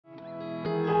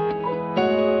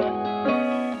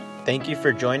Thank you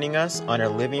for joining us on our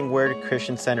Living Word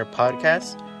Christian Center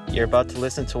podcast. You're about to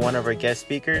listen to one of our guest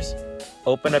speakers.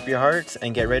 Open up your hearts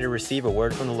and get ready to receive a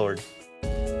word from the Lord.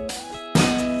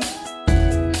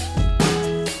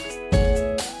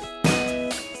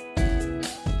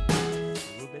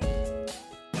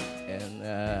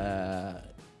 And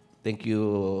thank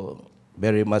you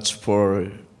very much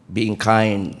for being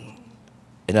kind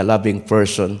and a loving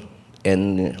person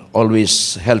and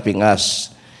always helping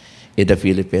us in the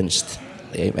Philippines.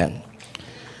 Amen.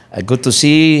 Good to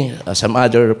see some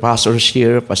other pastors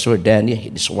here, Pastor Danny,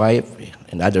 his wife,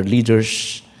 and other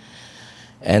leaders.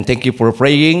 And thank you for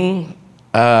praying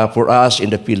for us in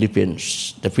the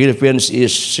Philippines. The Philippines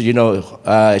is,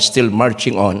 still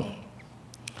marching on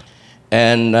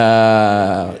and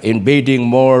invading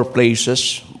more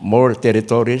places, more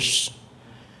territories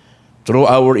through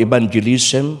our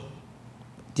evangelism,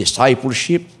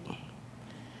 discipleship,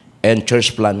 and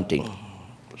church planting.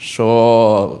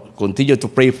 So continue to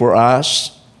pray for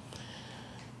us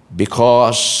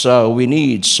because we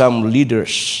need some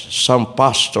leaders, some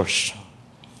pastors.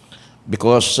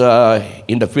 Because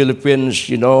in the Philippines,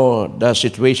 the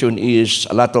situation is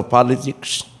a lot of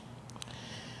politics.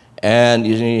 And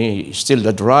still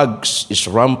the drugs is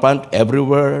rampant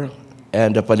everywhere.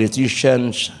 And the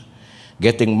politicians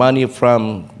getting money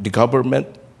from the government,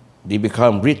 they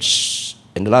become rich.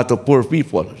 And a lot of poor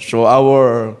people. So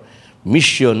our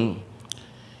mission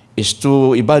is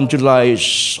to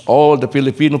evangelize all the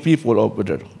Filipino people over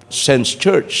there, Saints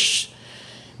Church,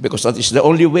 because that is the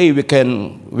only way we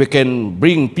can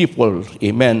bring people,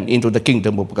 amen, into the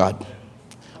kingdom of God.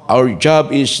 Our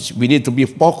job is we need to be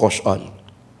focused on,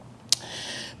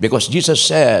 because Jesus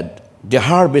said, the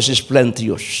harvest is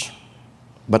plenteous,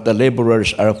 but the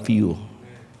laborers are few.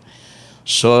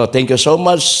 So thank you so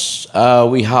much.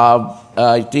 We have,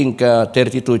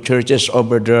 32 churches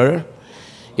over there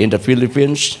in the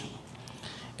Philippines.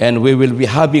 And we will be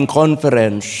having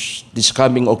conference this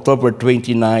coming October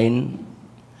 29,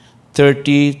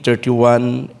 30,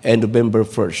 31, and November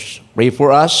 1st. Pray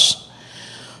for us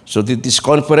so that this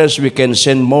conference we can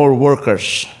send more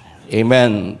workers,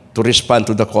 amen, to respond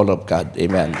to the call of God.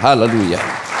 Amen. Hallelujah.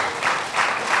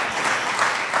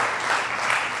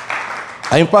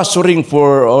 I'm pastoring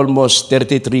for almost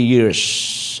 33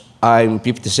 years. I'm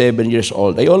 57 years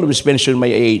old. I always mention my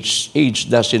age. Age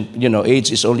doesn't,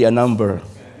 age is only a number.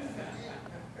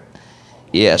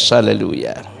 Yes,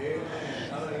 hallelujah.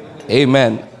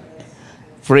 Amen.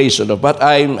 Praise the Lord. But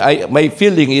my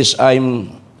feeling is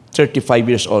I'm 35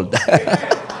 years old.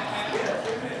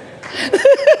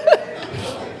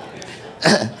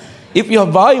 If you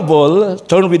have Bible,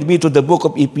 turn with me to the book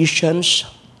of Ephesians,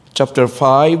 chapter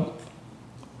 5.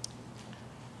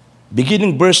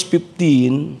 Beginning verse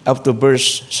 15 up to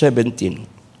verse 17.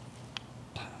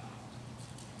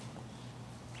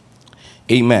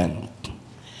 Amen.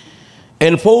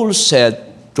 And Paul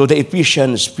said to the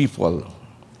Ephesians people,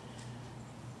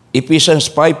 Ephesians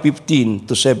 5:15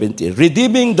 to 17,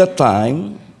 redeeming the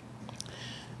time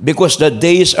because the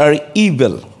days are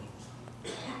evil.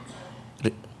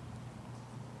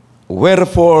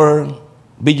 Wherefore,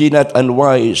 be ye not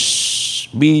unwise,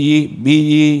 be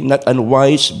ye not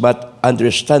unwise, but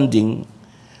understanding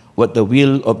what the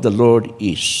will of the Lord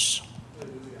is.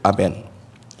 Amen.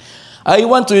 I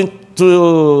want to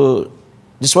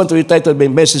entitle my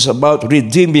message about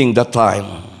redeeming the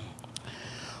time.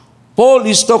 Paul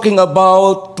is talking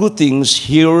about two things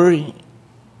here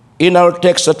in our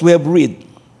text that we have read.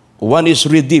 One is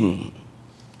redeem.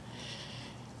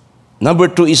 Number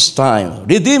two is time.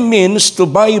 Redeem means to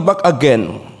buy back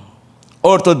again,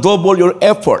 or to double your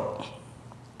effort,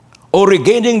 or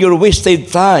regaining your wasted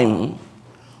time,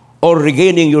 or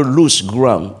regaining your lost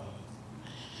ground.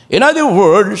 In other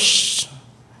words,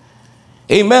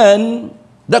 amen,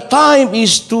 the time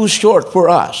is too short for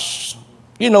us.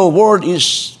 World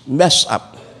is messed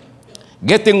up,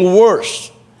 getting worse.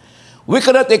 We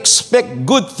cannot expect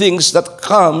good things that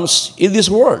comes in this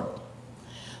world.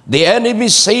 The enemy,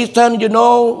 Satan,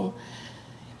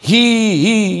 he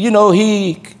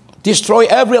destroy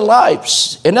every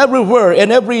lives and everywhere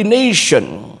and every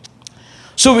nation.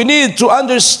 So we need to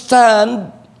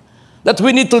understand that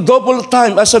we need to double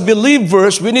time as a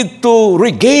believers. We need to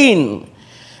regain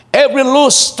every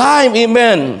lost time,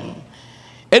 amen.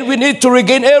 And we need to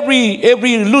regain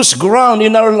every lost ground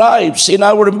in our lives, in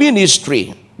our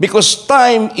ministry, because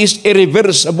time is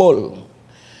irreversible.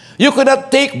 You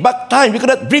cannot take back time. You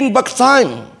cannot bring back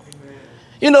time.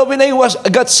 When I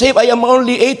got saved, I am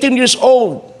only 18 years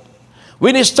old.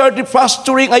 When I started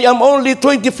pastoring, I am only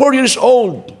 24 years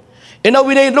old. And now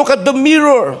when I look at the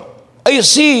mirror, I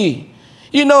see,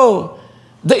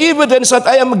 The evidence that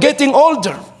I am getting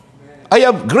older. I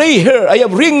have gray hair. I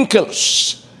have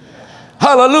wrinkles.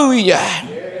 Hallelujah.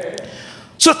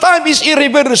 So time is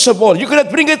irreversible. You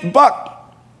cannot bring it back.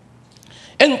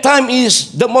 And time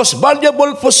is the most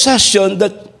valuable possession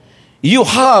that you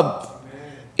have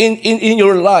in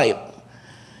your life.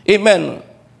 Amen.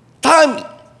 Time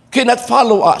cannot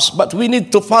follow us, but we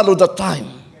need to follow the time.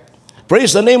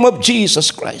 Praise the name of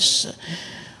Jesus Christ.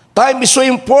 Time is so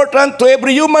important to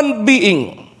every human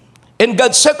being. And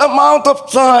God set amount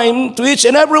of time to each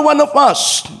and every one of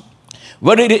us.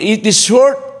 Whether it is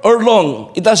short or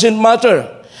long, it doesn't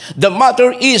matter. The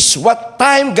matter is what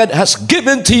time God has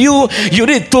given to you. You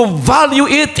need to value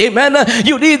it. Amen.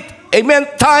 You need, amen,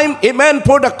 time, amen,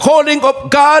 for the calling of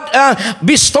God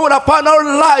bestowed upon our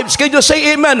lives. Can you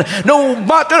say amen? No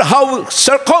matter how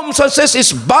circumstances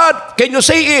is bad, can you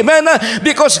say amen?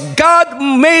 Because God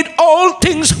made all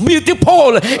things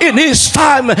beautiful in His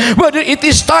time. Whether it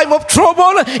is time of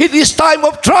trouble, it is time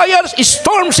of trials,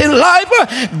 storms in life,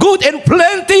 good and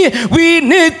plenty, we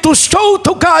need to show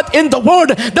to God in the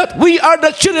Word that we are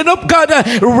the children of God,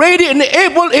 ready and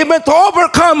able, amen, to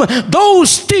overcome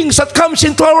those things that comes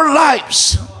into our lives.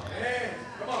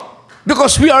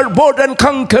 Because we are more than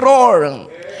conqueror.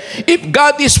 If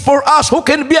God is for us, who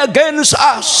can be against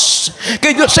us?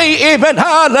 Can you say amen?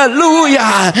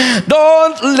 Hallelujah.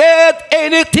 Don't let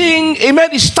anything,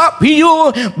 amen, stop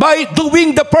you by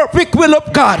doing the perfect will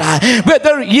of God.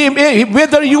 Whether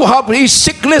you have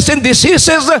sickness and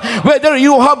diseases, whether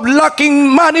you have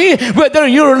lacking money, whether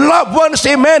your loved ones,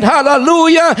 amen,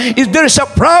 hallelujah, if there is a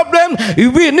problem,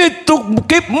 we need to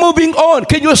keep moving on.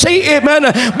 Can you say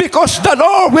amen? Because the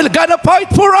Lord will gonna fight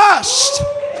for us.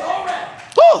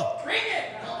 Oh,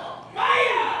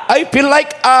 I feel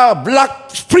like a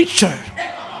black preacher.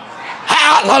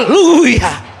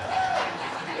 Hallelujah.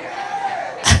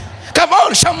 Come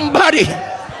on, somebody.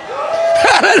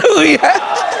 Hallelujah.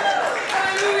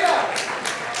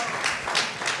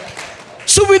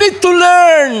 So we need to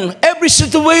learn every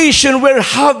situation we're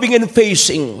having and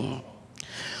facing.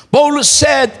 Paul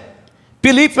said,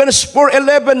 Philippians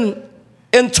 4:11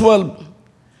 and 12,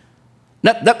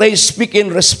 not that I speak in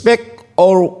respect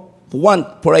or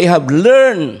want, for I have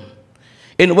learned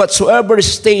in whatsoever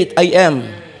state I am,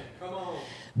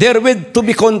 therewith to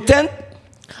be content.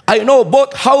 I know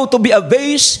both how to be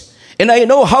abased, and I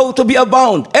know how to be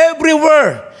abound.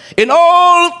 Everywhere, in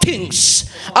all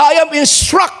things, I am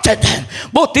instructed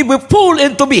both to be full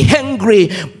and to be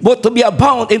hungry, both to be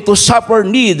abound and to suffer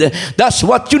need. That's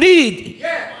what you need.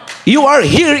 You are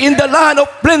here in the land of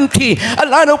plenty, a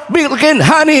land of milk and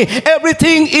honey.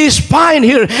 Everything is fine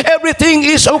here. Everything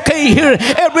is okay here.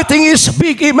 Everything is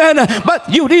big, amen. But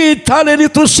you need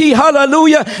talent to see,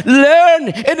 hallelujah, learn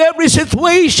in every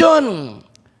situation.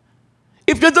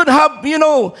 If you don't have,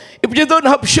 if you don't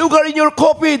have sugar in your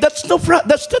coffee, that's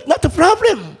not a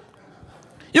problem.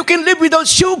 You can live without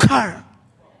sugar.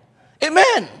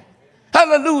 Amen.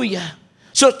 Hallelujah.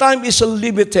 So time is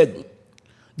limited.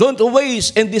 Don't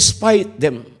waste and despite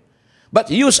them,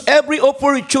 but use every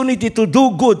opportunity to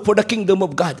do good for the kingdom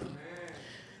of God.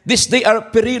 These days are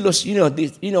perilous.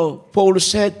 Paul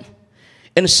said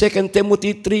in 2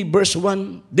 Timothy 3 verse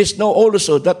 1, this know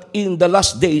also that in the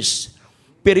last days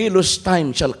perilous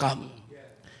time shall come.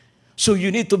 So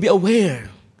you need to be aware.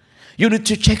 You need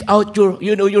to check out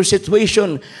your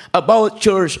situation about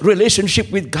your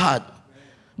relationship with God.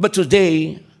 But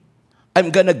today, I'm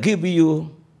gonna give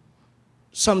you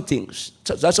some things.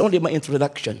 So that's only my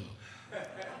introduction.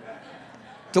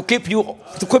 To keep you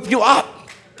up.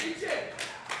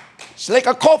 It's like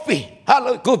a coffee.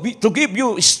 To give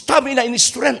you stamina and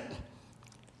strength.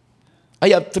 I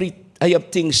have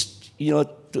things,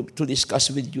 to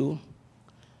discuss with you.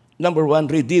 Number one,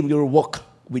 redeem your walk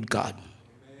with God.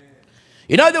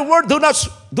 In other words,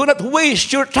 do not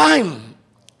waste your time.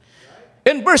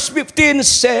 And verse 15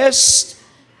 says,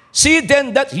 see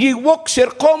then that ye walk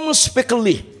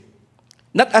circumspectly,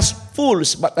 not as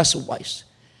fools, but as wise.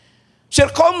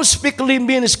 Circumspectly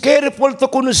means careful to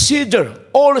consider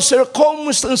all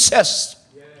circumstances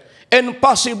and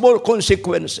possible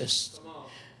consequences.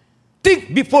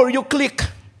 Think before you click.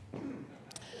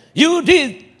 You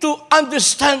need to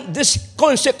understand these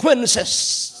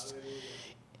consequences.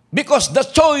 Because the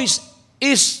choice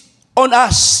is on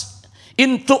us.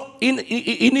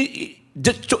 The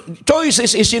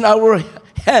choices is in our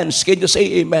hands. Can you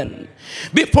say amen?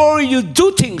 Before you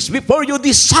do things, before you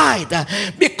decide,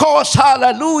 because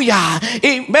hallelujah,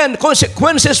 amen,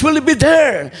 consequences will be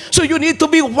there. So you need to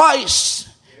be wise.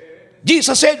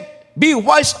 Jesus said, be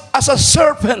wise as a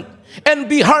serpent and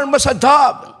be harmless as a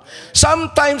dove.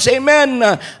 Sometimes,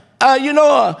 amen,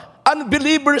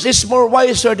 unbelievers is more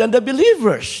wiser than the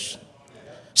believers.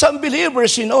 Some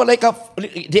believers,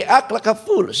 they act like a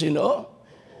fools,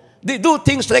 They do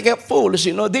things like a fools,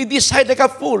 They decide like a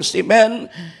fools, amen.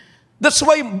 That's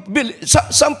why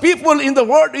some people in the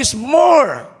world is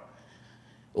more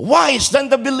wise than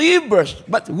the believers.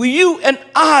 But you and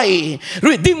I,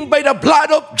 redeemed by the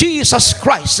blood of Jesus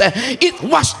Christ, it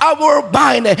was our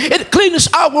mind, it cleans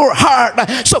our heart.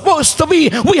 Supposed to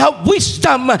be, we have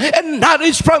wisdom and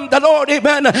knowledge from the Lord,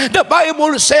 amen. The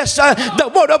Bible says, the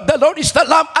word of the Lord is the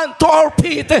lamp unto our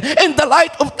feet and the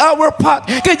light of our path.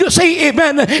 Can you say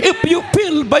amen? If you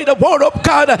feel by the word of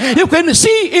God, you can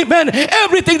see, amen,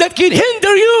 everything that can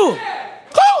hinder you.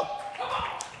 Oh!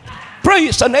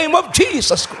 Praise the name of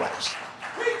Jesus Christ.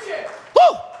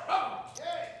 Woo!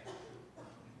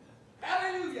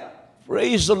 Hallelujah.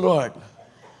 Praise the Lord.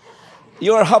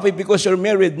 You are happy because you're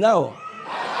married now.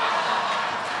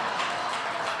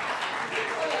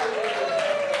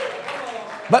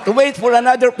 But wait for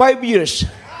another 5 years.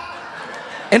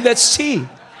 And let's see.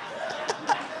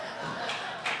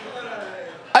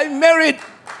 I'm married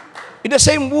with the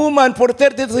same woman for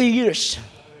 33 years.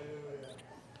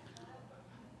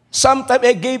 Sometimes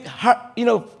I gave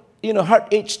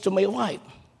heartaches to my wife.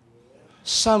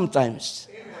 Sometimes.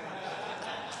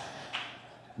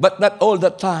 But not all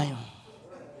the time.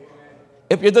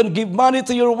 If you don't give money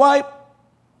to your wife,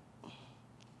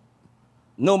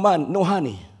 no man, no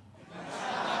honey.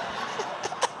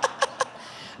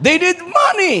 They need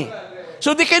money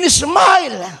so they can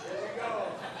smile.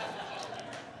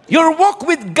 Your walk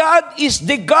with God is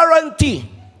the guarantee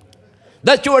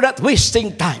that you are not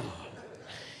wasting time.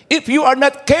 If you are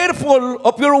not careful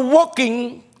of your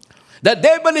walking, the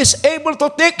devil is able to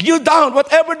take you down,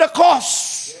 whatever the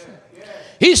cost.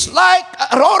 He's like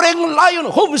a roaring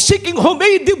lion whom seeking whom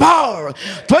may devour.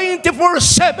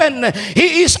 24/7,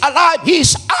 he is alive, he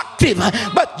is active,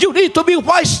 but you need to be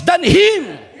wise than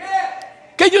him.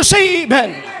 Can you say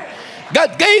amen?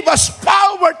 God gave us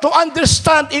power to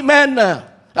understand, amen,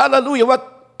 hallelujah,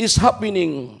 what is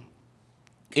happening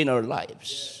in our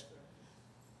lives.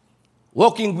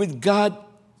 Walking with God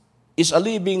is a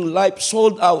living life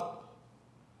sold out.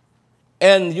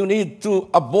 And you need to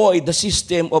avoid the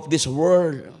system of this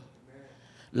world.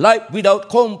 Life without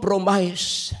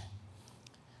compromise.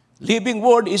 Living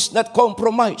word is not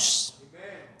compromise.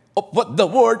 Of what the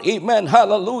word, amen,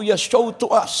 hallelujah, showed to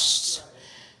us.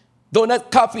 Do not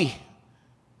copy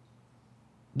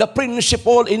the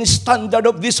principle and standard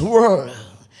of this world.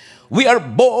 We are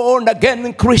born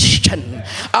again Christian.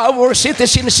 Our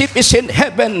citizenship is in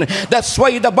heaven. That's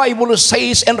why the Bible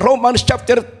says in Romans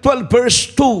chapter 12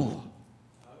 verse 2.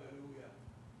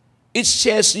 It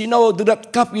says, do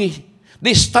not copy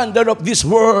the standard of this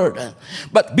world,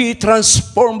 but be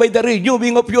transformed by the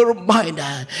renewing of your mind.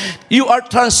 You are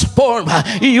transformed.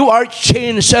 You are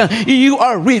changed. You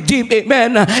are redeemed.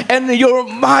 Amen. And your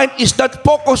mind is not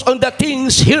focused on the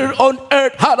things here on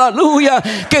earth. Hallelujah.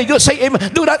 Can you say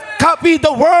amen? Do not copy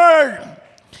the world.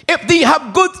 If they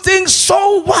have good things,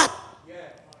 so what?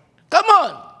 Come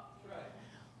on.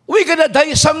 We're gonna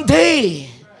die someday.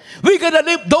 We're gonna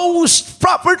leave those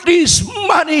properties,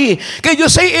 money. Can you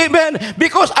say amen?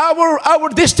 Because our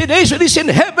destination is in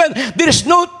heaven. There is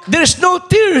no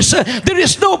tears. There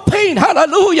is no pain.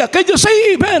 Hallelujah. Can you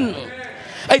say amen?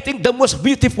 I think the most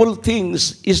beautiful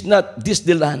things is not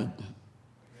Disneyland.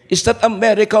 It's not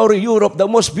America or Europe. The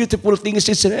most beautiful things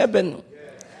is in heaven.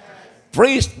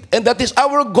 Praise, and that is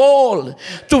our goal,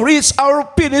 to reach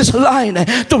our finish line,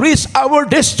 to reach our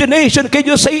destination. Can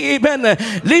you say amen?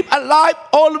 Live a life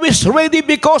always ready,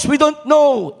 because we don't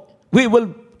know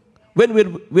when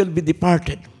we'll be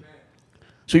departed.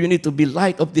 So you need to be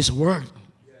light of this world.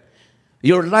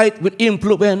 Your light will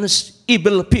influence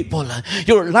evil people.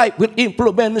 Your light will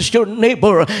influence your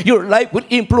neighbor. Your light will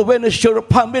influence your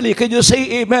family. Can you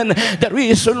say amen? The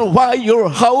reason why your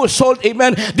household,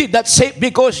 amen, did not save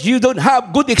because you don't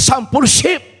have good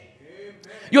exampleship.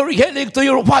 You're yelling to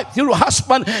your wife, your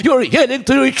husband. You're yelling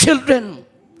to your children.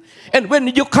 And when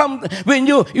you come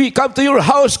to your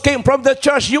house, came from the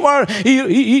church, you are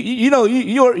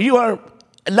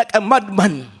like a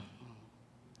madman.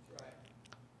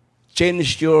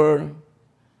 Change your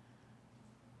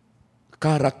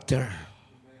character.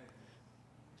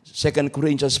 2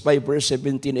 Corinthians 5 verse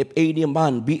 17, if any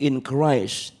man be in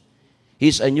Christ, he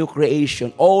is a new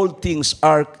creation. All things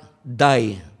are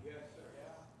die.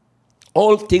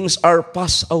 All things are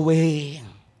passed away.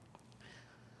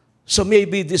 So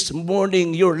maybe this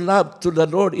morning your love to the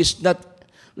Lord is not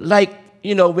like,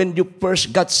 when you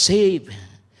first got saved.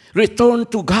 Return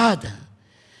to God.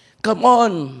 Come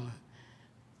on.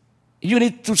 You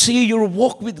need to see your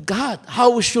walk with God.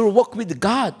 How is your walk with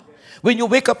God? When you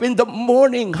wake up in the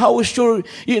morning, how is your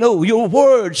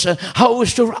words? How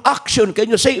is your action? Can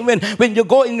you say amen? When you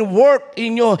go in work,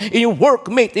 in your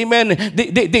workmate, amen,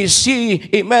 they see,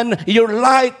 amen, your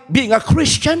light being a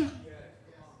Christian.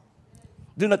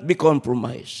 Do not be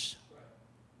compromised.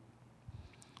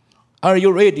 Are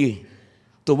you ready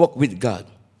to walk with God?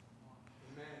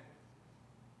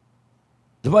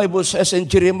 The Bible says in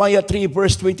Jeremiah 3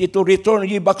 verse 22, return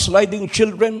ye backsliding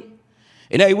children,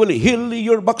 and I will heal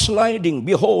your backsliding.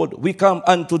 Behold, we come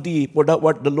unto thee, for thou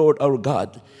art the Lord our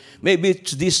God. Maybe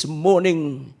it's this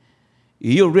morning,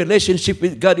 your relationship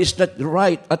with God is not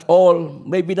right at all.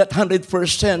 Maybe not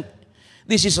 100%.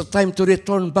 This is a time to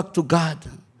return back to God.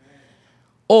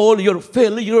 All your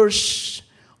failures,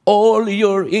 all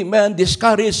your, amen,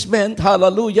 discouragement,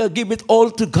 hallelujah, give it all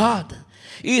to God.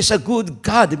 He is a good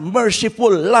God,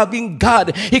 merciful, loving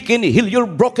God. He can heal your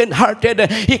brokenhearted.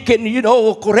 He can,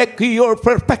 correct your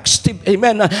perspective.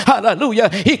 Amen. Hallelujah.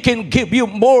 He can give you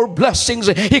more blessings.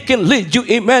 He can lead you,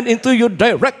 amen, into your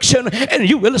direction. And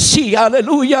you will see,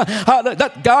 hallelujah,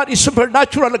 that God is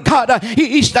supernatural God.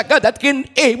 He is the God that can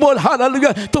able,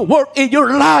 hallelujah, to work in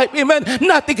your life. Amen.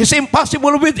 Nothing is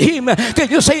impossible with Him. Can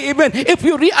you say amen? If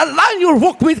you realign your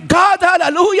walk with God,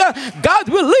 hallelujah, God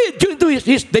will lead you into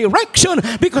His direction.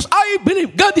 Because I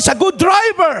believe God is a good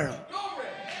driver.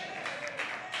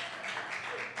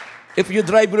 If you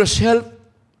drive yourself,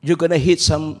 you're going to hit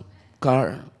some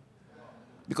car.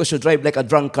 Because you drive like a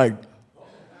drunkard.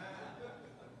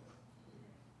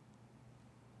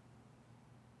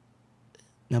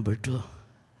 Number 2.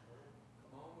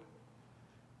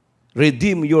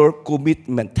 Redeem your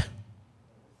commitment.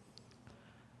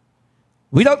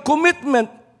 Without commitment,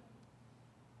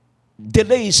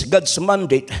 delays God's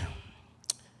mandate.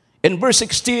 In verse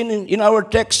 16 in our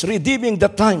text, redeeming the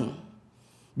time,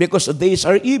 because the days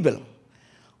are evil.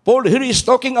 Paul here is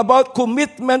talking about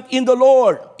commitment in the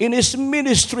Lord, in His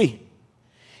ministry.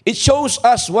 It shows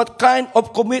us what kind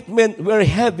of commitment we're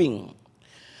having.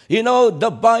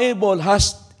 The Bible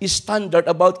has a standard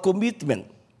about commitment.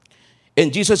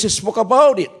 And Jesus spoke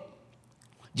about it.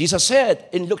 Jesus said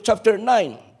in Luke chapter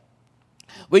 9,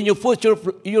 when you put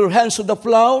your hands to the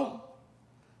plow,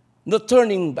 no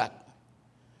turning back.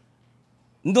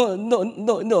 No.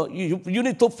 You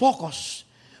need to focus.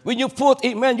 When you put,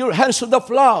 amen, your hands to the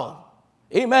plow,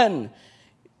 amen,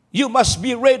 you must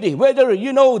be ready. Whether,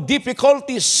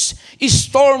 difficulties,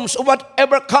 storms, or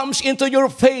whatever comes into your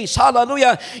face,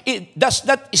 hallelujah, it does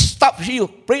not stop you.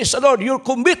 Praise the Lord, your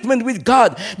commitment with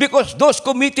God. Because those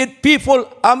committed people,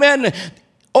 amen,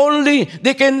 only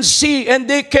they can see and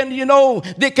they can,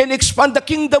 they can expand the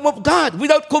kingdom of God.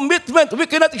 Without commitment, we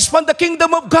cannot expand the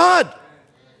kingdom of God.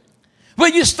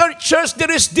 When you start church,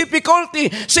 there is difficulty.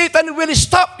 Satan will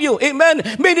stop you. Amen.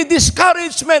 Many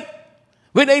discouragement.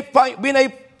 When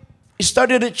I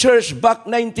started the church back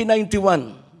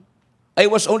 1991, I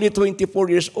was only 24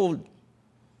 years old.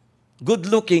 Good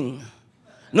looking.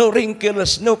 No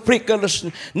wrinkles, no prickles,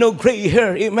 no gray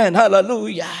hair. Amen.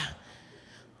 Hallelujah.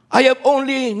 I have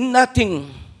only nothing,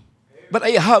 but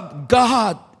I have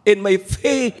God in my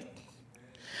faith.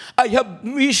 I have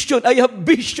mission, I have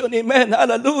vision, amen,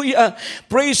 hallelujah,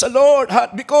 praise the Lord,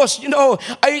 because,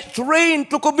 I train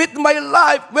to commit my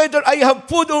life, whether I have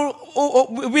food or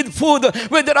with food,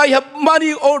 whether I have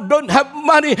money or don't have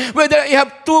money, whether I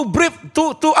have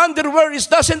two underwear, it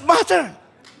doesn't matter.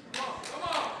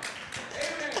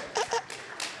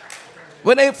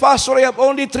 When I fast, I have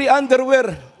only 3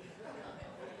 underwear.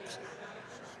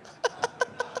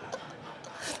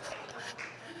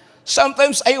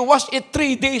 Sometimes I wash it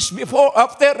 3 days before,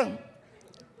 after.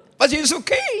 But it's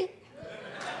okay.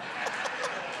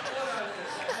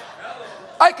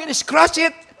 I can scratch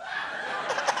it.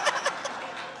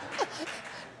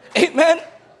 Amen.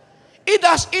 It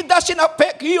doesn't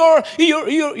affect your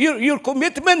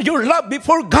commitment, your love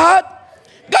before God.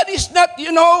 God is not,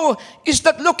 is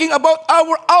not looking about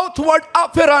our outward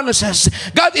appearances.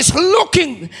 God is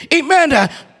looking, amen,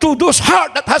 to those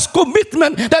heart that has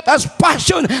commitment, that has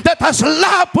passion, that has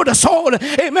love for the soul.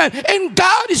 Amen. And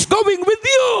God is going with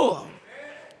you.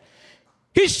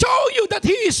 He showed you that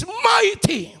He is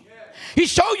mighty. He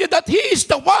showed you that He is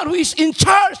the one who is in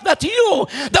charge, not you.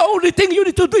 The only thing you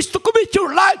need to do is to commit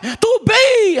your life to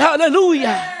obey.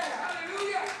 Hallelujah.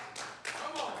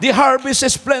 The harvest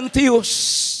is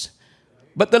plenteous,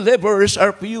 but the laborers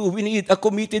are few. We need a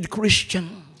committed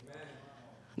Christian.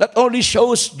 Not only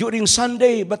shows during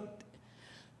Sunday, but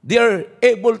they are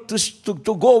able to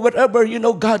go wherever,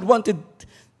 God wanted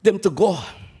them to go.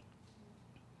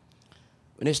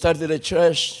 When I started the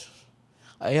church,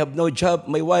 I have no job.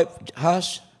 My wife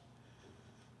has.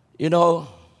 You know,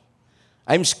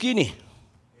 I'm skinny.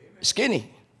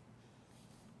 Skinny.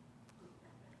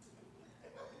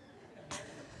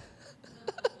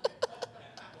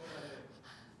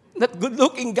 Not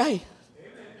good-looking guy.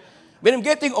 When I'm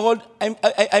getting old, I'm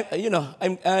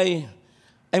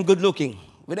good-looking.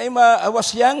 When I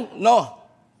was young, no.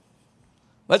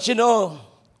 But you know,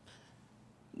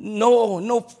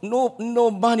 no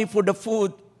money for the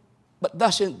food, but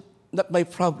not my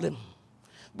problem,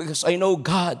 because I know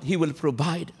God, He will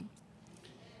provide.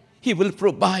 He will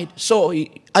provide. So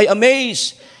I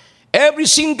amaze every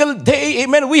single day.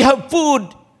 Amen. We have food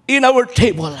in our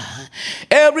table.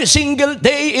 Every single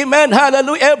day, amen,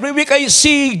 hallelujah. Every week I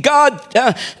see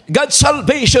God's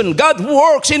salvation. God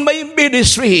works in my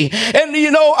ministry. And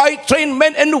you know, I train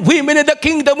men and women in the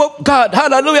kingdom of God.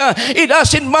 Hallelujah. It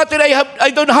doesn't matter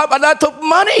I don't have a lot of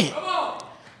money.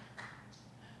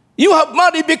 You have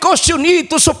money because you need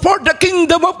to support the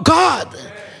kingdom of God.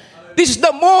 This is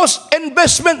the most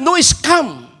investment, no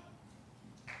scam.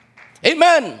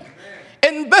 Amen.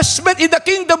 Investment in the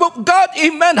kingdom of God,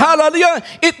 amen, hallelujah,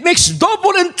 it makes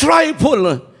double and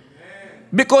triple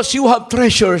because you have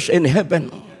treasures in heaven.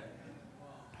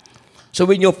 So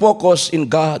when you focus in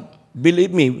God,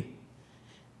 believe me,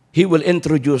 He will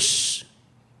introduce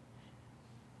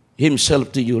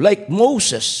Himself to you. Like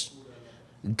Moses,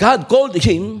 God called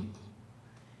him,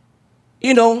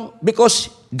 you know, because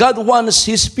God wants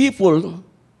His people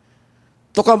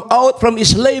to come out from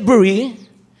slavery,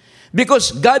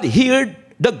 because God heard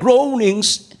the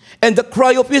groanings and the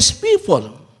cry of His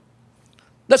people.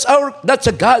 That's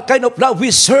a God kind of love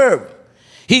we serve.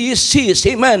 He sees,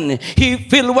 amen. He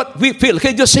feels what we feel.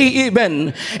 Can you say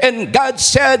amen? And God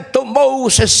said to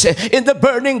Moses in the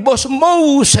burning bush,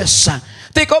 Moses,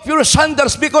 take off your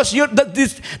sandals because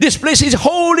this place is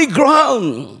holy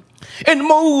ground. And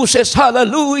Moses,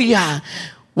 hallelujah,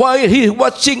 while he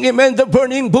watching him in the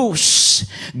burning bush,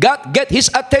 God get his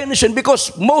attention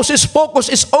because Moses' focus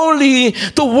is only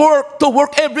to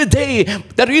work every day.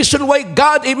 The reason why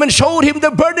God even showed him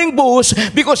the burning bush,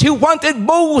 because He wanted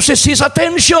Moses his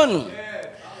attention.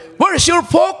 Where's your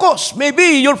focus? Maybe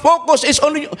your focus is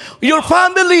on your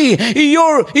family,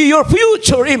 your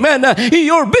future, amen,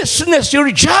 your business,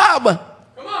 your job.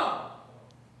 Come on.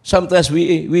 Sometimes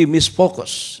we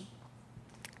misfocus.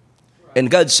 And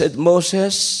God said,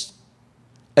 Moses,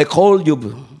 I called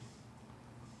you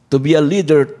to be a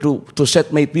leader to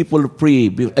set my people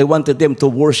free. I wanted them to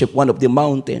worship one of the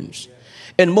mountains.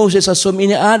 And Moses has so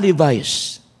many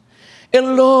alibis.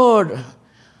 And Lord,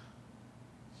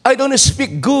 I don't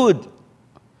speak good.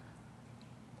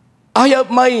 I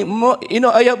have my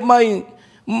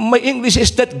English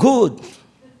is that good.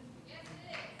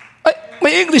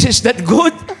 My English is that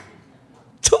good.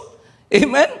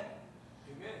 Amen.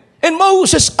 And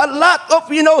Moses, a lot of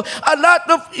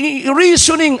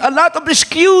reasoning, a lot of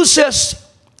excuses.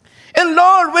 And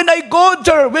Lord, when I go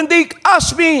there, when they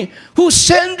ask me, who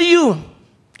sent you?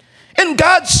 And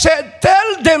God said,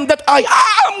 tell them that I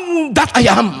am that I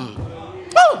am.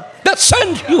 Oh, that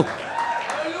sent you.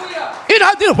 In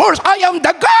other words, I am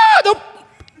the God of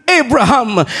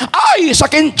Abraham,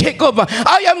 Isaac, and Jacob.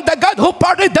 I am the God who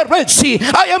parted the Red Sea.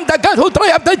 I am the God who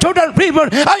dried up the Jordan River.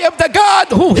 I am the God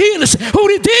who heals, who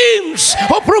redeems,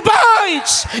 who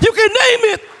provides. You can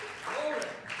name it.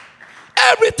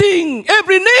 Everything,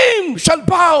 every name shall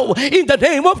bow in the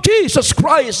name of Jesus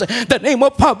Christ. The name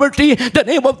of poverty, the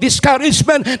name of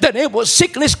discouragement, the name of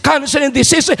sickness, cancer, and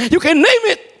disease. You can name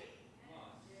it.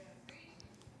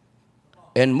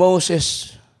 And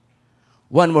Moses,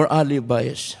 one more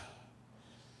alibi.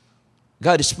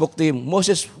 God spoke to him,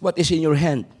 Moses, what is in your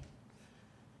hand?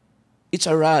 It's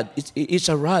a rod. It's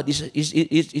a rod.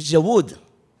 It's a wood.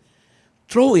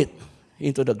 Throw it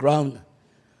into the ground.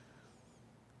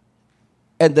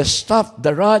 And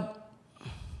the rod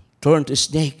turned to a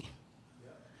snake.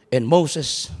 And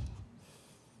Moses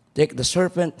take the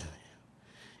serpent,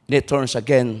 and it turns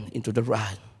again into the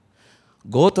rod.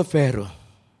 Go to Pharaoh.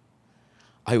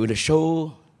 I will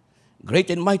show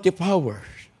great and mighty power,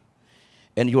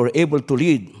 and you are able to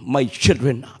lead my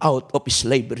children out of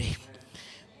slavery.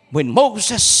 When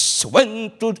Moses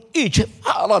went to Egypt,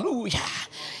 hallelujah,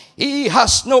 he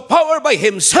has no power by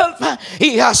himself.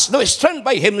 He has no strength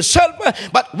by himself.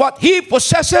 But what he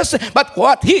possesses, but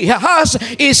what he has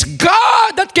is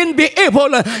God that can be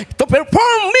able to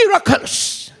perform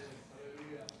miracles.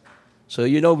 So,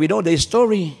 we know the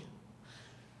story.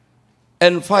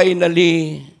 And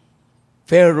finally,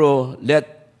 Pharaoh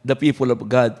let the people of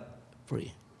God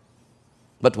free.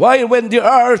 But when they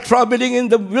are traveling in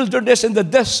the wilderness, in the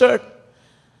desert,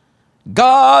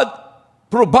 God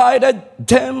provided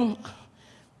them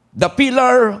the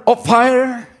pillar of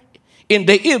fire in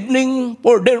the evening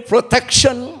for their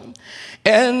protection.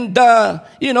 And,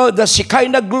 the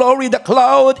Shekinah glory, the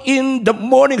cloud in the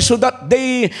morning so that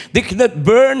they cannot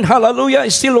burn. Hallelujah.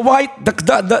 It's still white,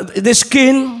 the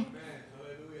skin.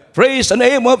 Praise the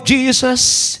name of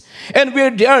Jesus. And we're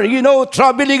there,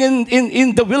 traveling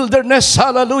in the wilderness.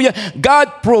 Hallelujah.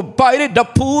 God provided the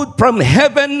food from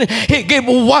heaven. He gave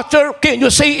water. Can you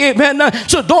say amen?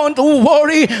 So don't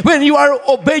worry when you are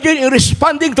obeying and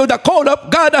responding to the call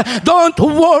of God. Don't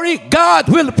worry. God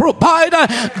will provide.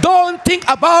 Don't think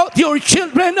about your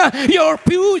children, your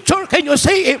future. Can you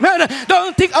say amen?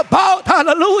 Don't think about,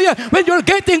 hallelujah, when you're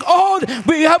getting old.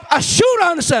 We have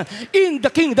assurance in the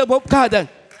kingdom of God.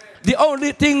 The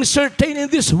only thing certain in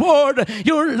this world,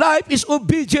 your life is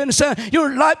obedience.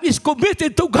 Your life is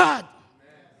committed to God.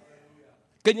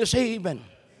 Can you say amen?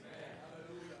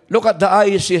 Look at the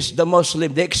ISIS, the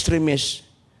Muslim, the extremists.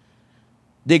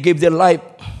 They give their life.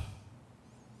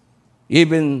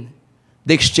 Even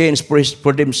they exchange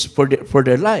for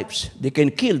their lives. They can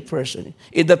kill person.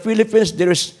 In the Philippines, there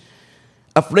is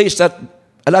a place that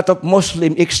a lot of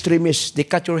Muslim extremists, they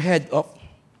cut your head off.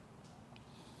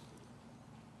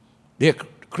 They're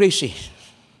crazy.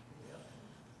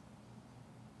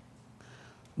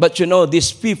 But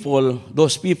those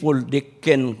people, they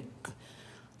can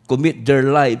commit their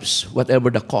lives,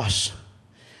 whatever the cost.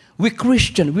 We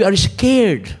Christian, we are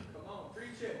scared.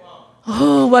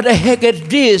 Oh, what the heck is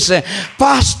this?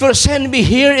 Pastor, send me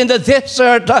here in the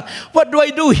desert. What do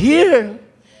I do here?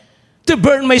 To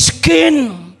burn my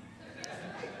skin?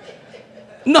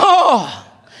 No.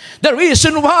 The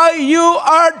reason why you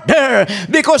are there,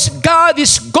 because God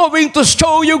is going to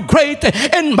show you great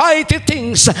and mighty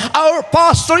things. Our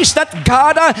pastor is not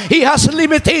God. He has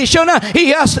limitation.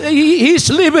 He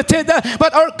is limited,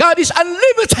 but our God is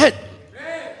unlimited.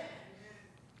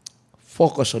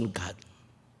 Focus on God.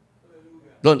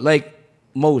 Don't like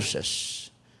Moses.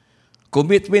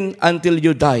 Commitment until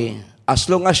you die. As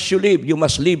long as you live, you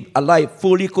must live a life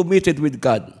fully committed with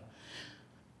God.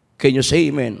 Can you say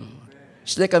amen?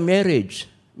 It's like a marriage.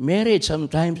 Marriage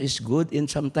sometimes is good and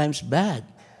sometimes bad.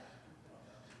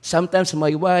 Sometimes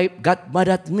my wife got mad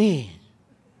at me.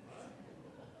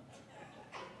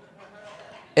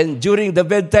 And during the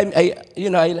bedtime,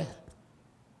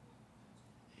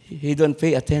 he don't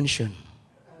pay attention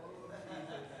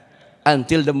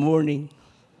until the morning.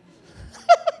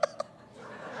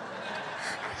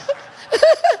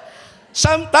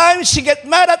 Sometimes she get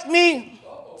mad at me.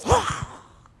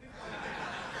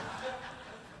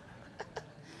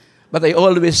 But I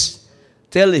always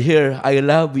tell her, I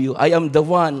love you. I am the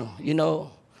one, who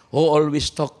always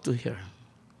talk to her.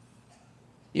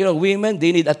 Women,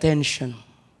 they need attention.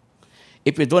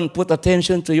 If you don't put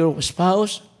attention to your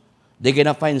spouse, they're going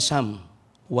to find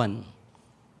someone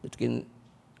that can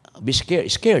be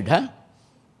scared, huh?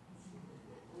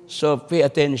 So pay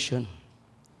attention.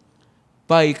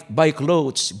 Buy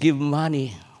clothes, give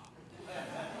money.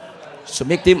 So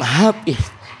make them happy.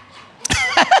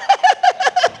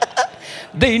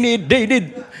 They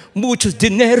need muchos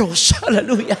dineros.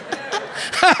 Hallelujah.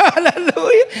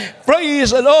 Hallelujah.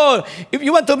 Praise the Lord. If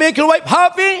you want to make your wife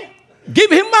happy, give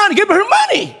him money, give her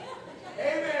money.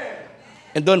 Amen.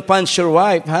 And don't punch your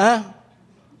wife, huh?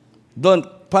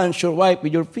 Don't punch your wife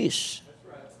with your fist.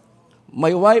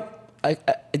 My wife, I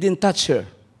didn't touch her.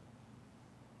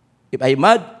 If I'm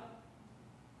mad,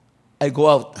 I go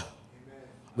out. Amen.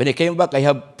 When I came back, I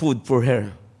have food for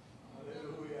her.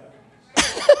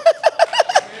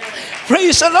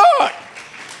 Praise the Lord.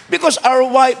 Because our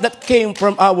wife that came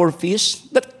from our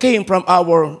fist, that came from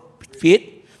our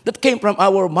feet, that came from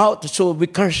our mouth, so we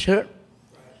curse her.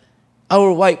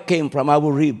 Our wife came from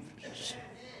our ribs.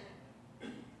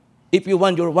 If you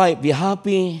want your wife to be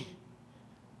happy,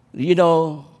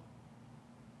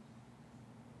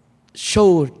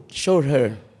 show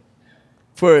her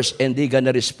first, and they're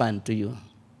gonna respond to you.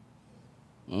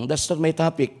 That's not my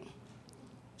topic.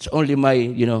 It's only my,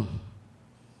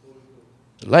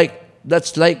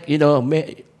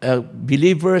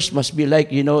 believers must be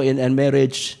like, in a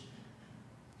marriage,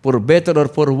 for better or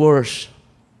for worse,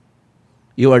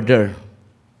 you are there.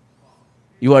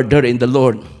 You are there in the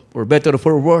Lord, for better or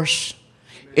for worse,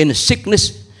 in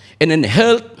sickness and in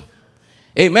health.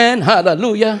 Amen.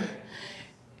 Hallelujah.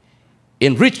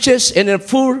 In riches and in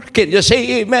poor. Can you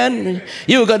say amen?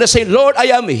 You got to say, Lord, I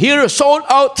am here, sold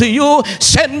out to you.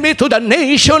 Send me to the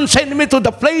nation. Send me to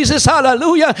the places.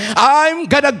 Hallelujah. I'm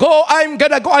going to go.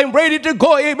 I'm ready to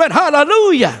go. Amen.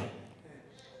 Hallelujah.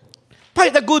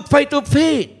 Fight a good fight of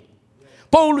faith.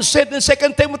 Paul said in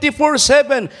 2 Timothy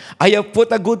 4:7, I have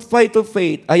put a good fight of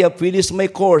faith. I have finished my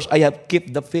course. I have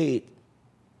kept the faith.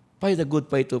 Fight a good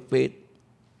fight of faith.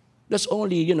 That's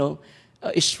only,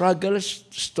 struggles,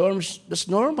 storms, that's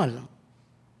normal.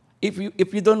 If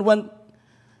you don't want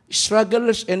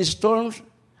struggles and storms,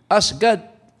 ask God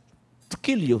to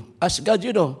kill you. Ask God,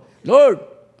 Lord,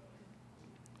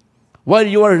 while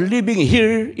you are living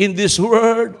here in this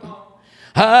world,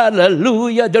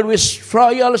 hallelujah, there is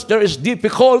trials, there is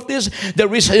difficulties,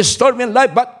 there is a storm in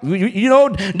life, but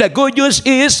the good news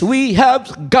is we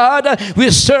have God, we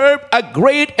serve a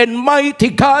great and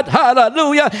mighty God,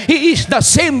 hallelujah. He is the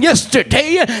same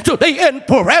yesterday, today, and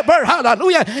forever,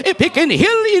 hallelujah. If He can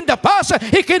heal in the past,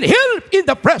 He can heal in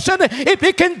the present. If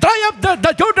He can dry up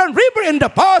the Jordan River in the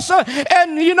past,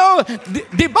 and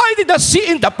divided the sea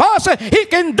in the past, He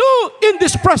can do in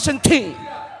this present thing.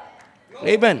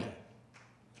 Amen.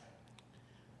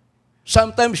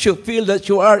 Sometimes you feel that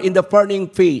you are in the burning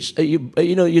phase. The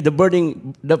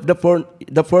burning,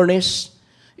 the furnace,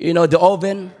 the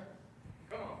oven.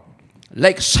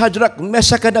 Like Shadrach,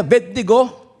 Meshach, and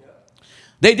Abednego.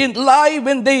 They didn't lie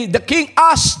when the king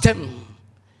asked them,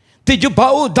 did you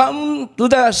bow down to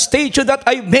the statue that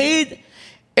I made?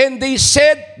 And they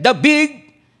said, the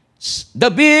big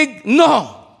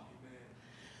no.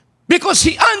 Because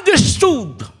he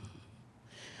understood.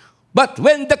 But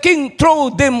when the king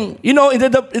threw them, in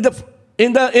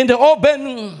the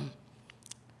oven,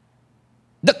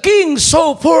 the king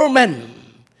saw poor men,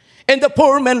 and the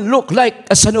poor man looked like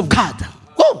a son of God.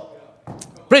 Oh,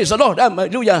 praise the Lord,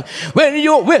 hallelujah. When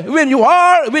you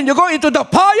go into the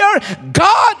fire,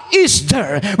 God is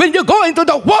there. When you go into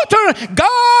the water,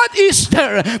 God is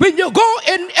there. When you go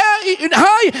in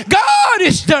high, God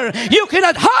is there. You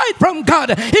cannot hide from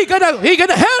God. He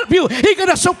gonna help you. He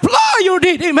gonna supply your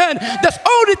need. Amen. That's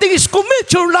only thing is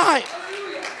commit your life.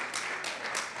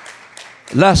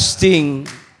 Last thing,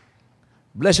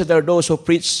 blessed are those who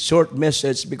preach short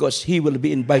message, because he will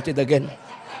be invited again.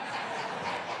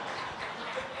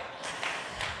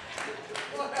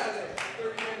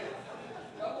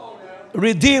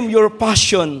 Redeem your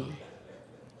passion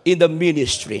in the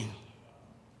ministry.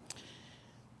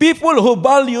 People who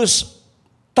values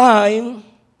time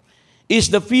is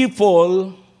the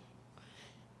people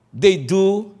they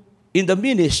do in the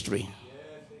ministry.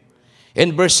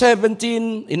 In verse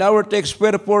 17, in our text,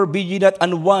 wherefore be ye not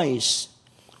unwise,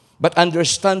 but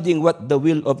understanding what the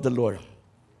will of the Lord.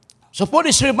 So Paul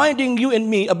is reminding you and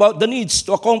me about the needs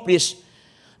to accomplish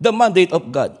the mandate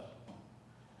of God.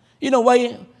 You know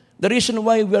why? The reason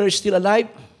why we are still alive?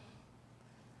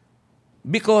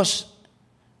 Because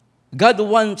God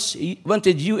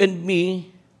wanted you and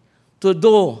me to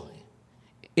do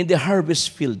in the harvest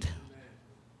field.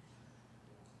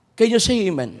 Can you say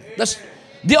amen? That's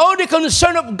the only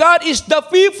concern of God is the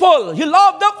people. He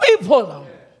loves the people.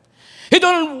 He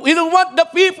don't want the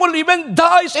people even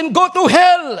dies and go to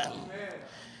hell.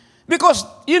 Because,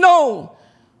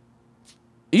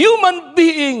 human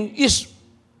being is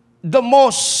the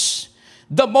most,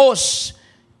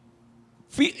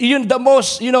 in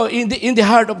the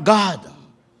heart of God.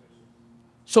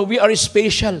 So we are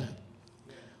special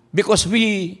because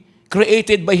we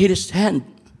created by His hand.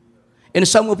 And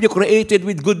some of you created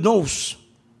with good nose,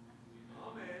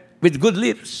 with good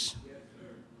lips.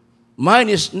 Mine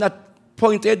is not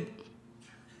pointed.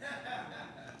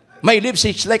 My lips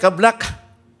is like a black.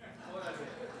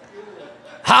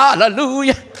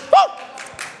 Hallelujah. Oh.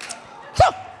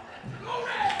 Oh.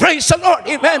 Praise the Lord.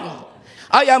 Amen.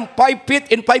 I am 5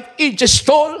 feet and 5 inches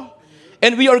tall,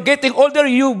 and we are getting older.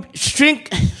 You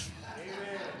shrink.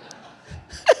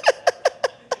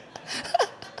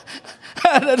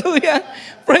 Hallelujah.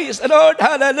 Praise the Lord.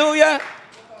 Hallelujah.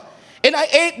 And I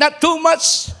ate not too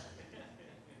much.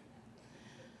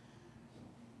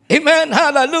 Amen.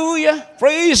 Hallelujah.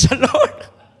 Praise the Lord.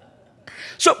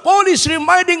 So Paul is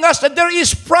reminding us that there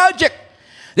is project.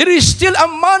 There is still a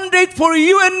mandate for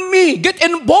you and me. Get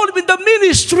involved in the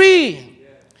ministry.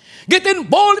 Get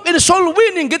involved in soul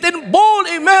winning. Get involved,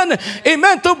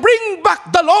 amen, to bring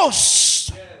back the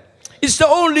lost. It's the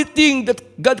only thing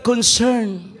that God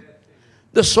concerns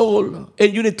the soul.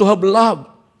 And you need to have love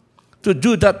to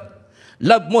do that.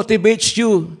 Love motivates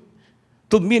you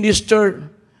to minister.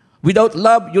 Without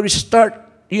love,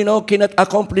 you cannot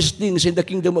accomplish things in the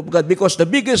kingdom of God. Because the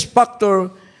biggest factor,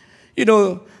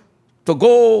 to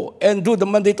go and do the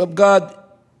mandate of God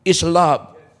is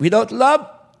love. Without love,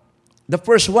 the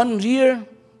first 1 year,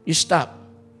 you stop.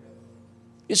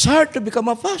 It's hard to become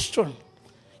a pastor,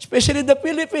 especially in the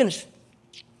Philippines.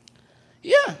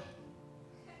 Yeah.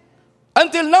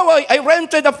 Until now, I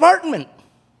rented an apartment.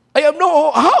 I have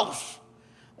no house.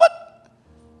 But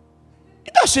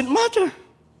it doesn't matter.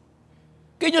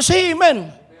 Can you say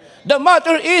amen? The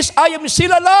matter is, I am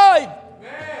still alive.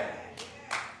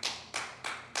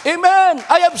 Amen.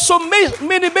 I have so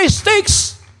many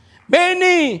mistakes,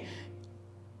 many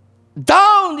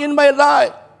down in my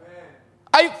life.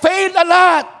 I failed a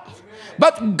lot.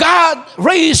 But God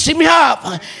raised me up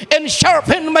and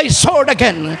sharpened my sword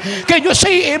again. Can you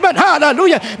say amen?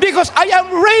 Hallelujah. Because I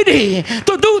am ready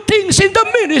to do things in the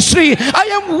ministry. I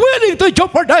am willing to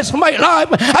jeopardize my life.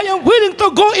 I am willing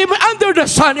to go even under the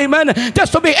sun. Amen.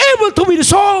 Just to be able to win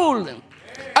soul.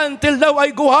 Until now I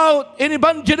go out and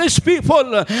evangelize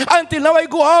people. Until now I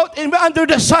go out and under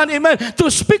the sun. Amen.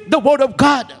 To speak the word of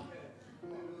God.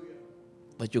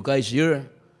 But you guys here,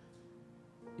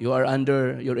 you are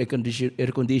under your air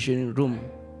conditioning room.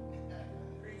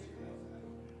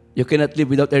 You cannot live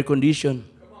without air condition.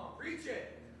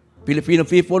 Filipino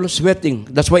people sweating.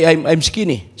 That's why I'm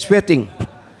skinny, sweating.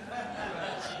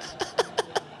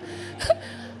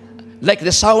 Like the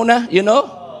sauna, you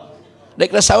know? Like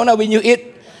the sauna when you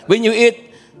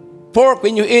eat pork,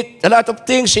 when you eat a lot of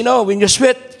things, you know, when you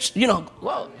sweat, you know,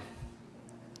 wow.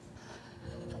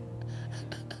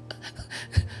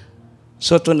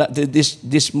 So tonight,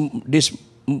 this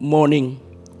morning,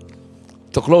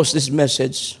 to close this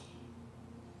message,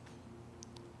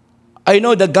 I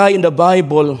know the guy in the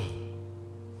Bible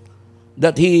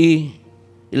that he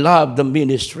loved the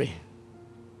ministry.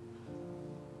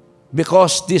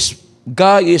 Because this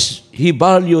guy he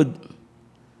valued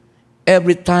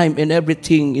every time and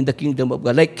everything in the kingdom of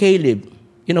God. Like Caleb.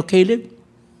 You know Caleb?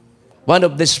 One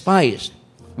of the spies.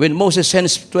 When Moses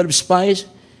sends 12 spies,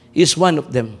 he's one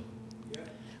of them.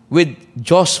 With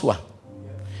Joshua.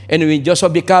 And when Joshua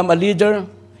became a leader,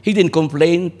 he didn't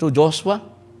complain to Joshua.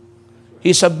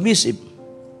 He's submissive.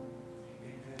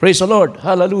 Praise the Lord.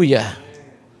 Hallelujah.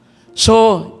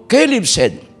 So, Caleb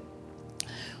said,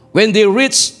 when they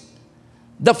reached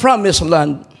the promised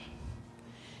land,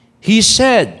 he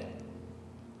said,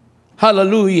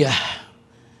 hallelujah,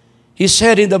 he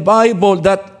said in the Bible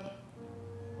that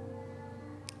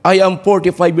I am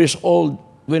 45 years old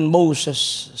when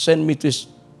Moses sent me to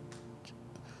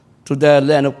the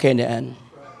land of Canaan.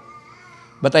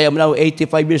 But I am now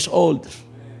 85 years old.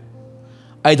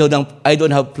 I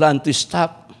don't have plan to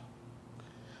stop.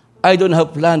 I don't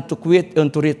have plan to quit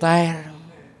and to retire.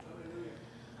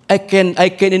 I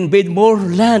can invade more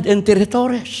land and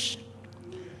territories.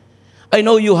 I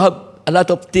know you have a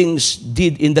lot of things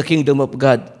did in the kingdom of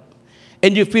God,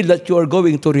 and you feel that you are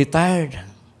going to retire.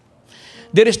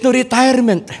 There is no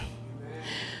retirement.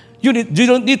 You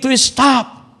don't need to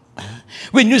stop.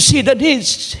 When you see the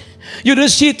needs, you don't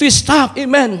see to stop.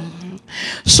 Amen.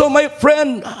 So my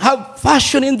friend, have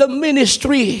passion in the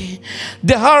ministry.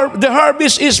 The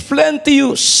harvest is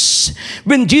plenteous.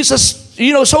 When Jesus,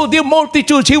 saw the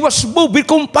multitudes, he was moved with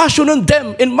compassion on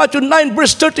them in Matthew 9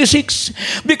 verse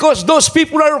 36. Because those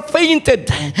people are fainted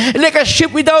like a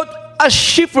sheep without a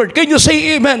shepherd. Can you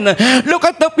say amen? Look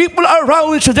at the people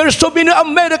around you. There's so many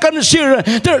Americans here.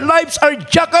 Their lives are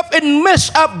jacked up and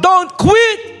messed up. Don't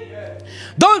quit.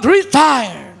 Don't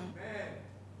retire.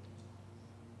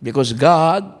 Because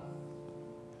God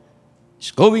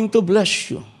is going to bless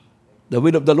you. The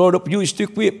will of the Lord of you is to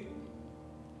equip,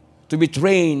 to be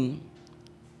trained,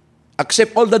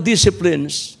 accept all the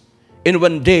disciplines, and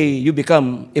one day you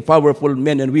become a powerful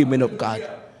men and women of God.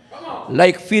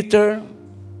 Like Peter,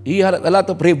 he had a lot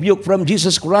of rebuke from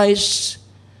Jesus Christ.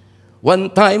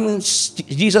 One time,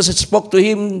 Jesus spoke to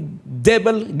him,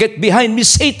 "Devil, get behind me,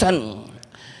 Satan."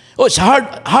 Oh, it's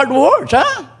hard words,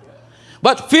 huh?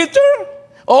 But Peter,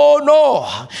 oh no,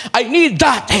 I need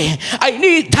that. I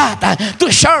need that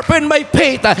to sharpen my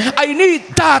faith. I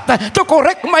need that to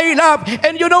correct my love.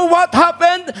 And you know what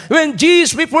happened?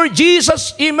 Before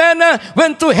Jesus,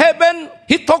 went to heaven,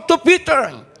 he talked to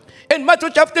Peter. In Matthew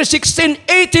chapter 16,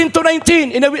 18 to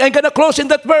 19, and I'm going to close in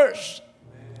that verse.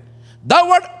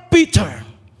 Thou art Peter,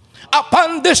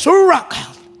 upon this rock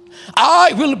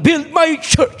I will build my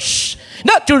church.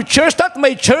 Not your church, not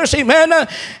my church, amen.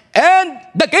 And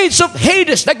the gates of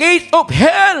Hades, the gate of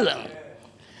hell,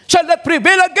 shall not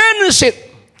prevail against it.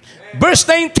 Verse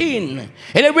 19,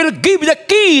 and I will give the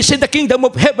keys in the kingdom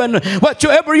of heaven.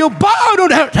 Whatsoever you bound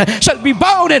on earth shall be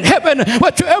bound in heaven.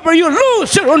 Whatsoever you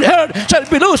loose on earth shall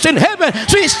be loosed in heaven.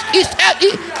 So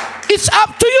it's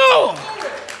up to you.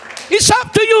 It's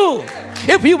up to you.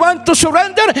 If you want to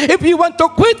surrender, if you want to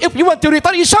quit, if you want to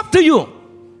retire, it's up to you.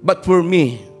 But for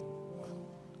me,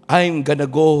 I'm gonna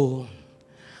go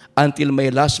until my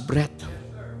last breath.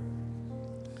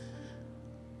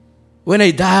 When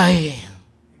I die,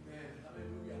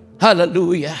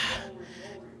 hallelujah,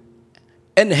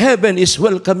 and heaven is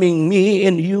welcoming me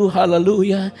and you,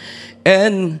 hallelujah,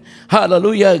 and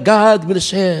hallelujah, God will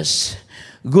says,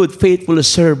 good faithful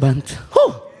servant.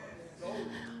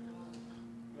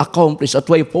 accomplish. That's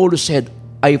why Paul said,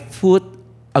 I fought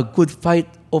a good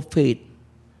fight of faith.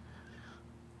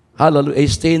 Hallelujah. I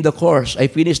stay in the course. I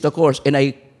finished the course and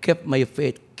I kept my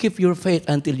faith. Keep your faith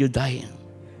until you die.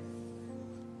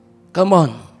 Come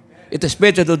on. It is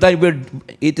better to die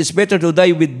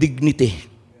with dignity.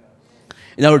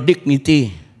 And our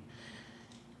dignity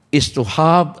is to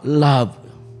have love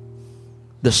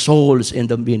the souls in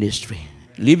the ministry.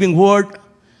 Living Word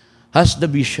has the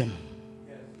vision.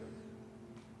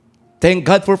 Thank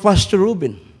God for Pastor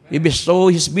Ruben. He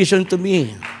bestowed his vision to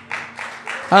me.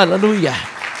 Hallelujah.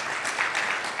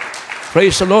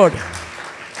 Praise the Lord.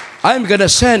 I'm gonna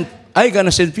send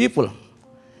people.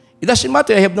 It doesn't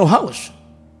matter I have no house.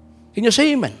 Can you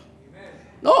say amen?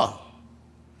 No.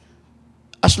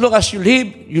 As long as you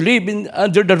live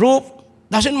under the roof,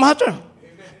 doesn't matter.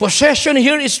 Possession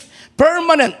here is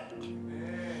permanent.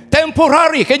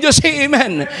 Temporary. Can you say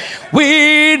amen?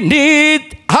 We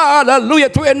need, hallelujah,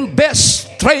 to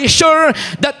invest treasure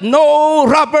that no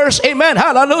robbers, amen,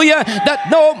 hallelujah,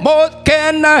 that no moth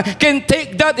can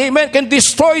take that, amen, can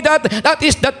destroy that. That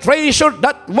is the treasure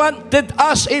that wanted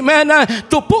us, amen,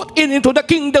 to put into the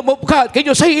kingdom of God. Can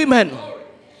you say amen?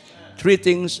 3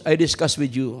 things I discussed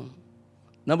with you.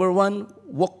 Number 1,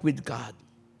 walk with God.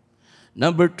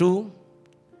 Number 2,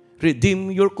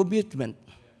 redeem your commitment.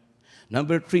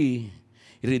 Number 3,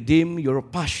 redeem your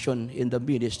passion in the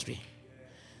ministry.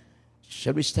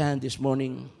 Shall we stand this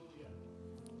morning?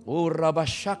 Oh,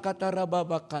 Rabashakata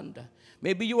Rababakanda.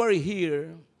 Maybe you are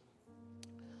here,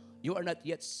 you are not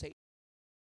yet saved.